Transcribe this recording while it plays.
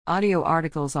Audio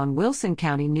articles on Wilson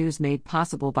County News made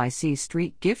possible by C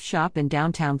Street Gift Shop in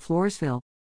downtown Floresville.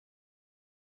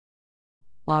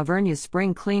 La Vernia's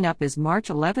spring cleanup is March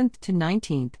 11th to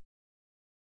 19th.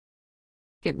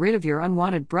 Get rid of your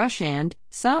unwanted brush and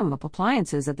some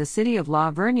appliances at the City of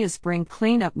La Vernia's spring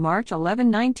cleanup March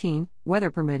 11-19, weather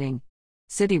permitting.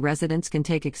 City residents can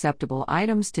take acceptable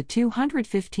items to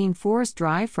 215 Forest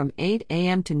Drive from 8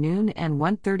 a.m. to noon and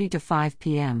 1:30 to 5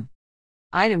 p.m.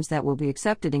 Items that will be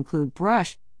accepted include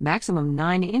brush, maximum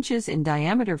 9 inches in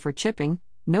diameter for chipping,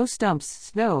 no stumps,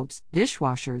 stoves,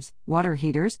 dishwashers, water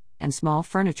heaters, and small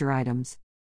furniture items.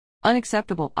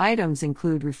 Unacceptable items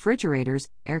include refrigerators,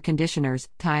 air conditioners,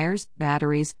 tires,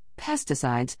 batteries,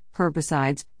 pesticides,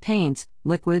 herbicides, paints,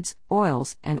 liquids,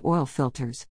 oils, and oil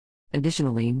filters.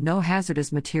 Additionally, no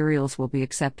hazardous materials will be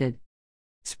accepted.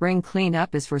 Spring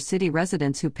cleanup is for city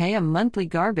residents who pay a monthly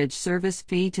garbage service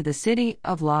fee to the City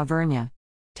of La Vernia.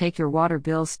 Take your water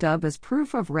bill stub as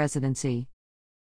proof of residency.